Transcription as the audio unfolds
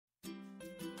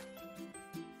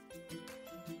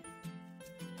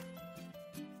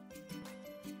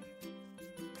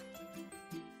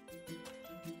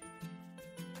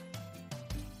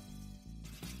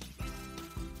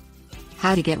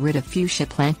How to get rid of fuchsia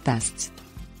plant pests.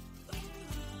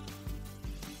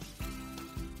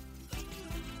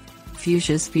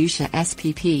 Fuchsias, Fuchsia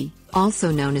spp,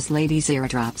 also known as ladies'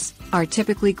 eardrops, are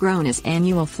typically grown as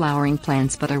annual flowering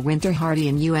plants but are winter hardy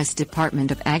in U.S.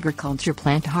 Department of Agriculture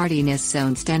plant hardiness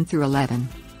zones 10 through 11.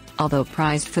 Although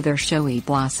prized for their showy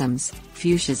blossoms,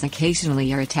 fuchsias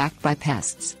occasionally are attacked by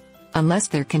pests. Unless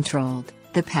they're controlled,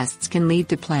 the pests can lead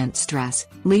to plant stress,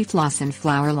 leaf loss and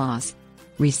flower loss.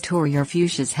 Restore your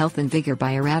fuchsia's health and vigor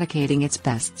by eradicating its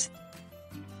pests.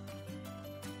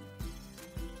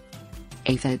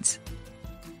 Aphids.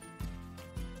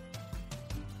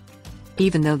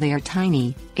 Even though they are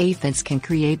tiny, aphids can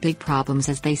create big problems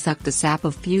as they suck the sap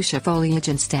of fuchsia foliage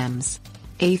and stems.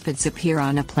 Aphids appear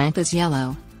on a plant as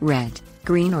yellow, red,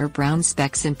 green or brown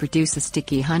specks and produce a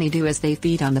sticky honeydew as they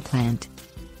feed on the plant.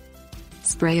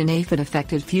 Spray an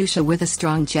aphid-affected fuchsia with a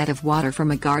strong jet of water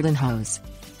from a garden hose.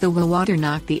 The water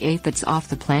knock the aphids off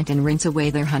the plant and rinse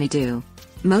away their honeydew.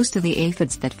 Most of the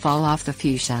aphids that fall off the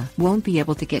fuchsia won't be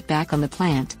able to get back on the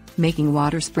plant, making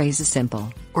water sprays a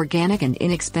simple, organic and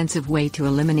inexpensive way to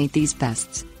eliminate these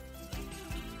pests.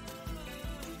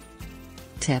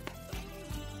 Tip: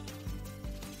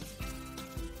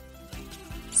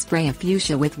 spray a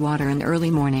fuchsia with water in early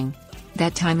morning.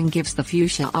 That timing gives the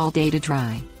fuchsia all day to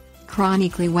dry.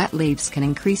 Chronically wet leaves can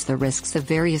increase the risks of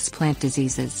various plant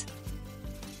diseases.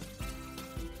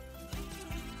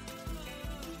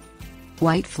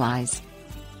 Whiteflies.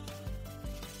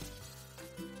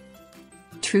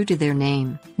 True to their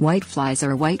name, whiteflies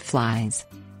are whiteflies.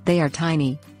 They are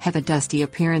tiny, have a dusty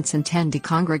appearance and tend to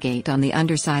congregate on the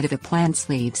underside of a plant's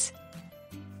leaves.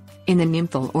 In the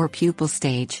nymphal or pupal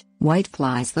stage,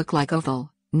 whiteflies look like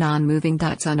oval, non-moving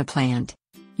dots on a plant.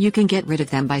 You can get rid of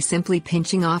them by simply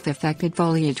pinching off affected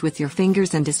foliage with your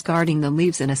fingers and discarding the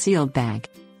leaves in a sealed bag.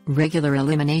 Regular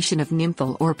elimination of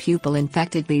nymphal or pupal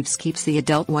infected leaves keeps the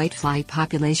adult whitefly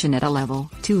population at a level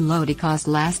too low to cause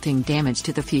lasting damage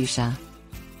to the fuchsia.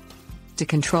 To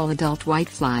control adult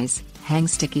whiteflies, hang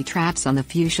sticky traps on the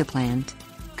fuchsia plant.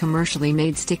 Commercially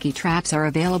made sticky traps are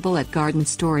available at garden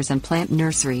stores and plant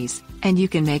nurseries, and you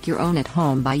can make your own at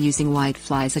home by using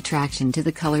whiteflies' attraction to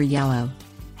the color yellow.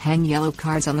 Hang yellow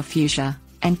cards on the fuchsia,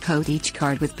 and coat each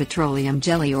card with petroleum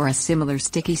jelly or a similar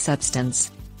sticky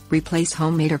substance. Replace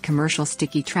homemade or commercial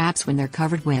sticky traps when they're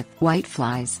covered with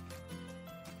whiteflies.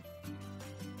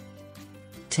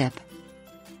 Tip: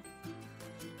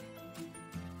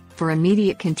 for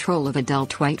immediate control of adult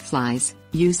whiteflies,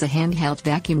 use a handheld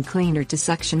vacuum cleaner to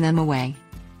suction them away.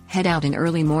 Head out in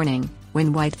early morning,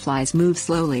 when whiteflies move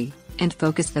slowly, and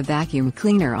focus the vacuum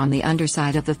cleaner on the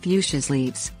underside of the fuchsia's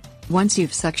leaves. Once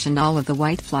you've suctioned all of the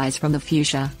whiteflies from the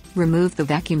fuchsia, remove the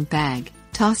vacuum bag,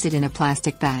 toss it in a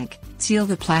plastic bag, seal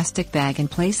the plastic bag and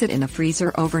place it in a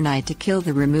freezer overnight to kill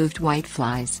the removed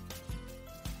whiteflies.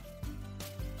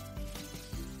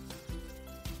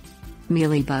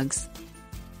 Mealybugs.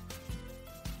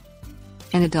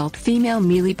 An adult female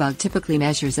mealybug typically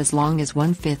measures as long as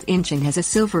 1/5 inch and has a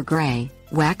silver-gray,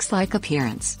 wax-like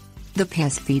appearance. The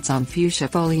pest feeds on fuchsia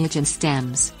foliage and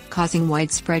stems, causing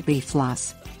widespread leaf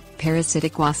loss.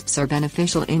 Parasitic wasps are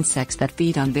beneficial insects that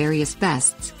feed on various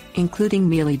pests, including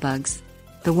mealybugs.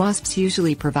 The wasps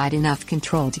usually provide enough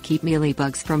control to keep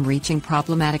mealybugs from reaching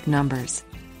problematic numbers.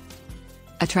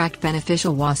 Attract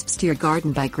beneficial wasps to your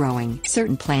garden by growing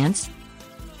certain plants.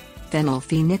 Fennel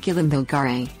Feniculum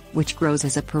vulgare, which grows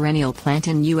as a perennial plant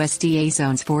in USDA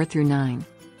zones 4 through 9.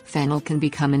 Fennel can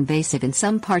become invasive in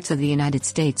some parts of the United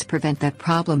States. Prevent that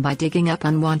problem by digging up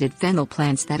unwanted fennel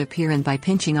plants that appear and by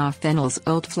pinching off fennel's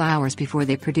old flowers before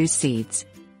they produce seeds.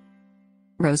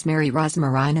 Rosemary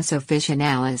Rosmarinus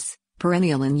officinalis,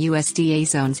 perennial in USDA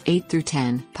zones 8 through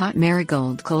 10. Pot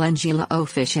marigold Calendula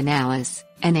officinalis,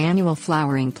 an annual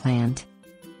flowering plant.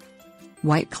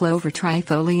 White clover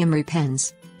Trifolium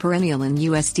repens, perennial in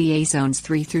USDA zones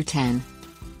 3 through 10.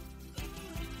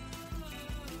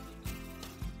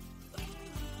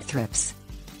 Thrips.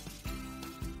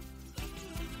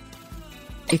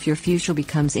 If your fuchsia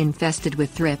becomes infested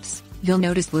with thrips, you'll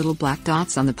notice little black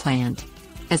dots on the plant.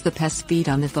 As the pests feed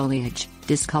on the foliage,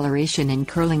 discoloration and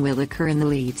curling will occur in the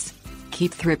leaves.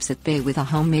 Keep thrips at bay with a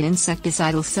homemade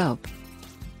insecticidal soap.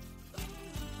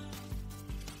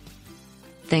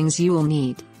 Things you will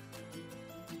need: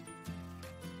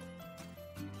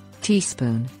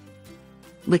 teaspoon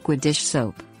liquid dish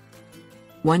soap,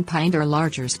 1 pint or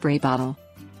larger spray bottle,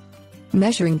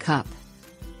 measuring cup.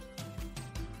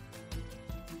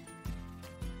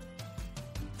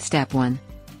 Step 1.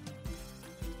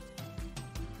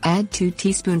 Add 2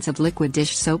 teaspoons of liquid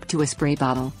dish soap to a spray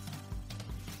bottle.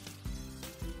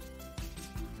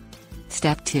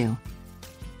 Step 2.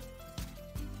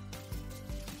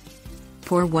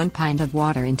 Pour 1 pint of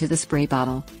water into the spray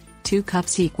bottle. 2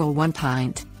 cups equal 1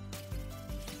 pint.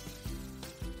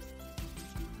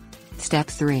 Step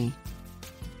 3.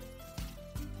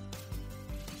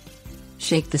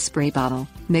 Shake the spray bottle,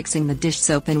 mixing the dish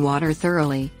soap and water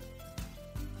thoroughly.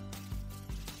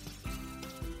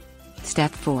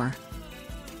 Step 4.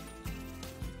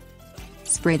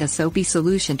 Spray the soapy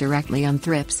solution directly on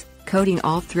thrips, coating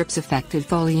all thrips-affected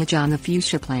foliage on the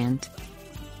fuchsia plant.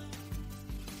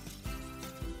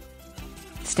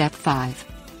 Step 5.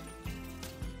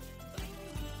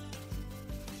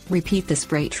 Repeat the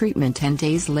spray treatment 10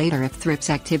 days later if thrips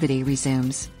activity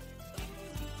resumes.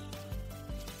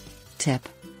 Tip: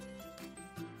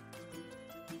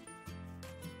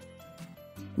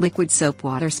 liquid soap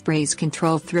water sprays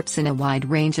control thrips in a wide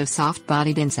range of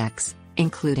soft-bodied insects,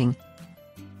 including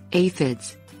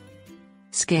aphids,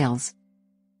 scales,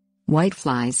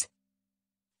 whiteflies,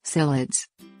 psyllids,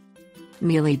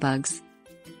 mealybugs,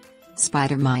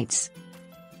 spider mites.